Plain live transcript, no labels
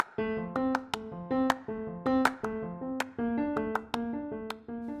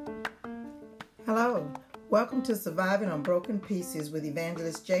Hello, welcome to Surviving on Broken Pieces with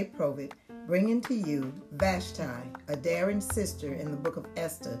Evangelist Jay Provit, bringing to you Vashti, a daring sister in the book of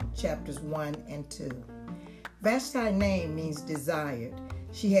Esther, chapters 1 and 2. Vashti's name means desired.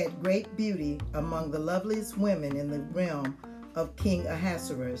 She had great beauty among the loveliest women in the realm of King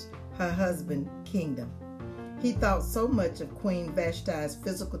Ahasuerus, her husband's kingdom. He thought so much of Queen Vashti's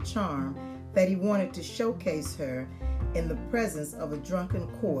physical charm that he wanted to showcase her in the presence of a drunken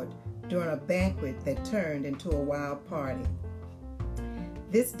court during a banquet that turned into a wild party.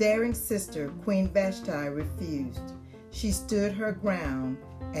 This daring sister, Queen Vashti, refused. She stood her ground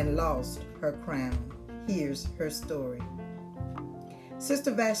and lost her crown. Here's her story.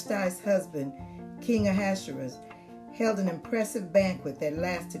 Sister Vashti's husband, King Ahasuerus, held an impressive banquet that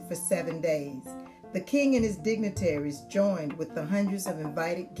lasted for 7 days. The king and his dignitaries joined with the hundreds of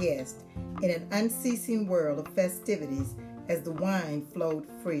invited guests in an unceasing whirl of festivities as the wine flowed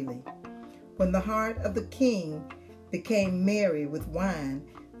freely. When the heart of the king became merry with wine,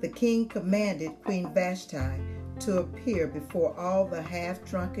 the king commanded Queen Vashti to appear before all the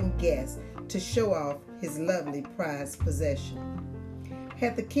half-drunken guests to show off his lovely prized possession.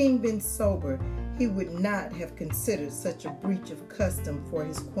 Had the king been sober, he would not have considered such a breach of custom for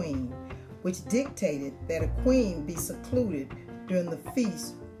his queen, which dictated that a queen be secluded during the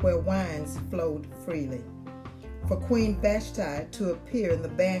feast where wines flowed freely. For Queen Vashti to appear in the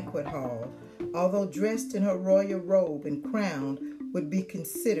banquet hall, although dressed in her royal robe and crowned, would be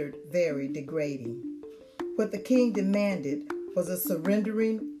considered very degrading. What the king demanded was a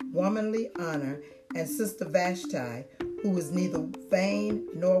surrendering womanly honor, and Sister Vashti, who was neither vain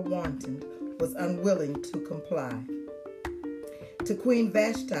nor wanton, was unwilling to comply. To Queen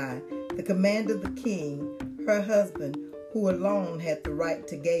Vashti, the command of the king, her husband, who alone had the right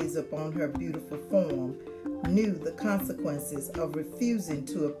to gaze upon her beautiful form, knew the consequences of refusing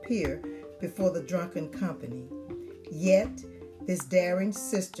to appear before the drunken company. Yet, this daring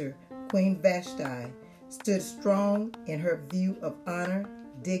sister, Queen Vashti, stood strong in her view of honor,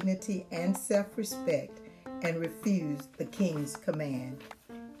 dignity, and self-respect and refused the king's command.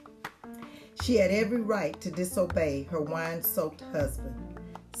 She had every right to disobey her wine-soaked husband.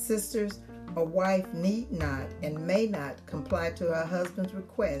 Sisters, a wife need not and may not comply to her husband's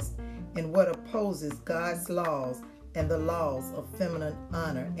request in what opposes God's laws and the laws of feminine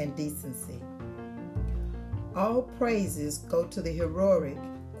honor and decency. All praises go to the heroic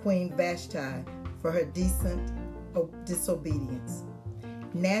Queen Vashti for her decent disobedience.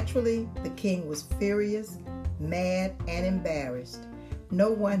 Naturally, the king was furious, mad, and embarrassed.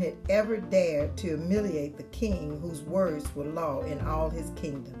 No one had ever dared to humiliate the king whose words were law in all his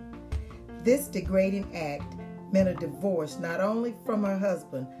kingdom. This degrading act meant a divorce not only from her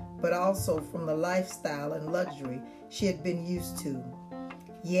husband, but also from the lifestyle and luxury she had been used to.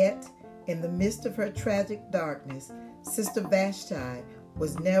 Yet, in the midst of her tragic darkness, Sister Vashti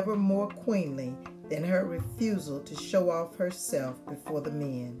was never more queenly than her refusal to show off herself before the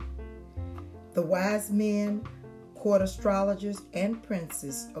men. The wise men, court astrologers, and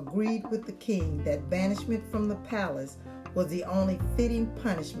princes agreed with the king that banishment from the palace was the only fitting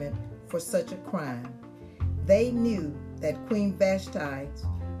punishment for such a crime. They knew that Queen Vashti's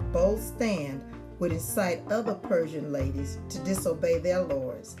bold stand would incite other Persian ladies to disobey their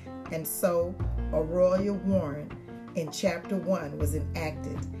lords, and so a royal warrant in chapter 1 was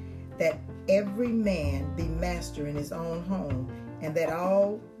enacted that every man be master in his own home, and that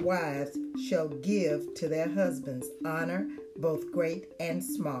all wives shall give to their husbands honor, both great and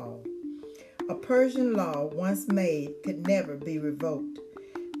small. A Persian law once made could never be revoked.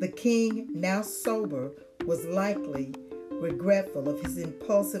 The king, now sober, was likely regretful of his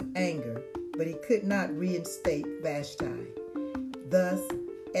impulsive anger, but he could not reinstate Vashti. Thus,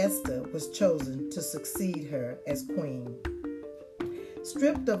 Esther was chosen to succeed her as queen.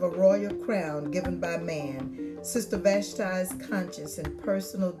 Stripped of a royal crown given by man, Sister Vashti's conscience and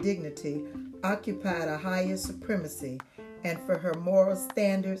personal dignity occupied a higher supremacy, and for her moral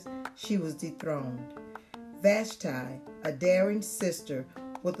standards, she was dethroned. Vashti, a daring sister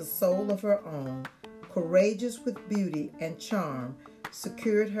with a soul of her own, courageous with beauty and charm,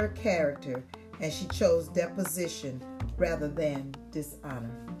 secured her character, and she chose deposition rather than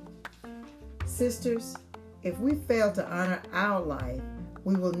dishonor. Sisters, if we fail to honor our life,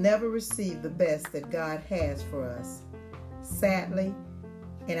 we will never receive the best that God has for us. Sadly,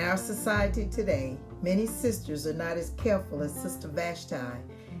 in our society today, many sisters are not as careful as Sister Vashti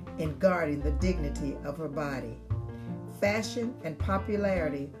in guarding the dignity of her body. Fashion and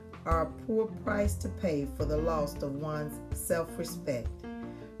popularity are a poor price to pay for the loss of one's self-respect.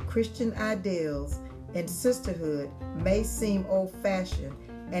 Christian ideals and sisterhood may seem old-fashioned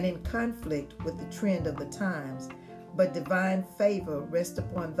and in conflict with the trend of the times, but divine favor rests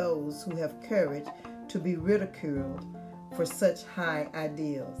upon those who have courage to be ridiculed for such high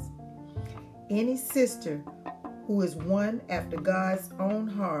ideals. Any sister who is one after God's own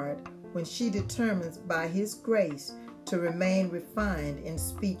heart, when she determines by His grace to remain refined in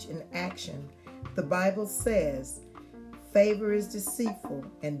speech and action, the Bible says, "Favor is deceitful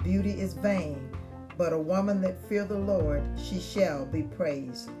and beauty is vain, but a woman that fear the Lord, she shall be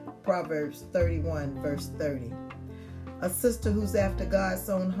praised." Proverbs 31, verse 30. A sister who's after God's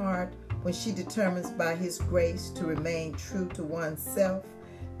own heart, when she determines by His grace to remain true to oneself,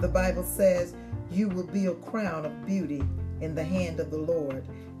 the Bible says, "You will be a crown of beauty in the hand of the Lord,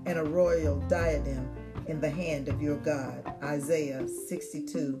 and a royal diadem in the hand of your God." Isaiah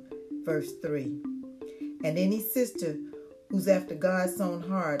 62, verse 3. And any sister who's after God's own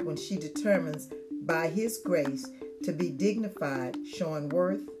heart, when she determines by His grace to be dignified, showing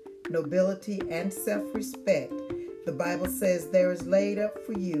worth, nobility, and self-respect, the Bible says, "There is laid up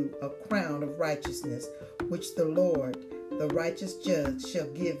for you a crown of righteousness, which the Lord, the righteous judge, shall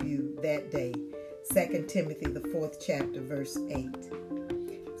give you that day." 2 Timothy, the 4th chapter, verse 8.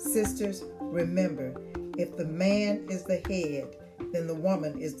 Sisters, remember, if the man is the head, then the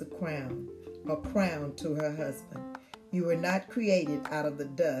woman is the crown, a crown to her husband. You were not created out of the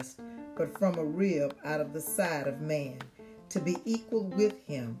dust, but from a rib out of the side of man, to be equal with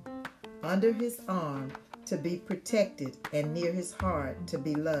him, under his arm to be protected, and near his heart to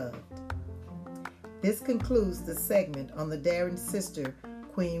be loved. This concludes the segment on the daring sister,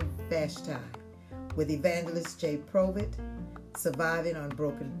 Queen Vashti, with Evangelist J. Provett, Surviving on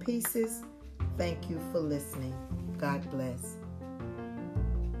Broken Pieces. Thank you for listening. God bless.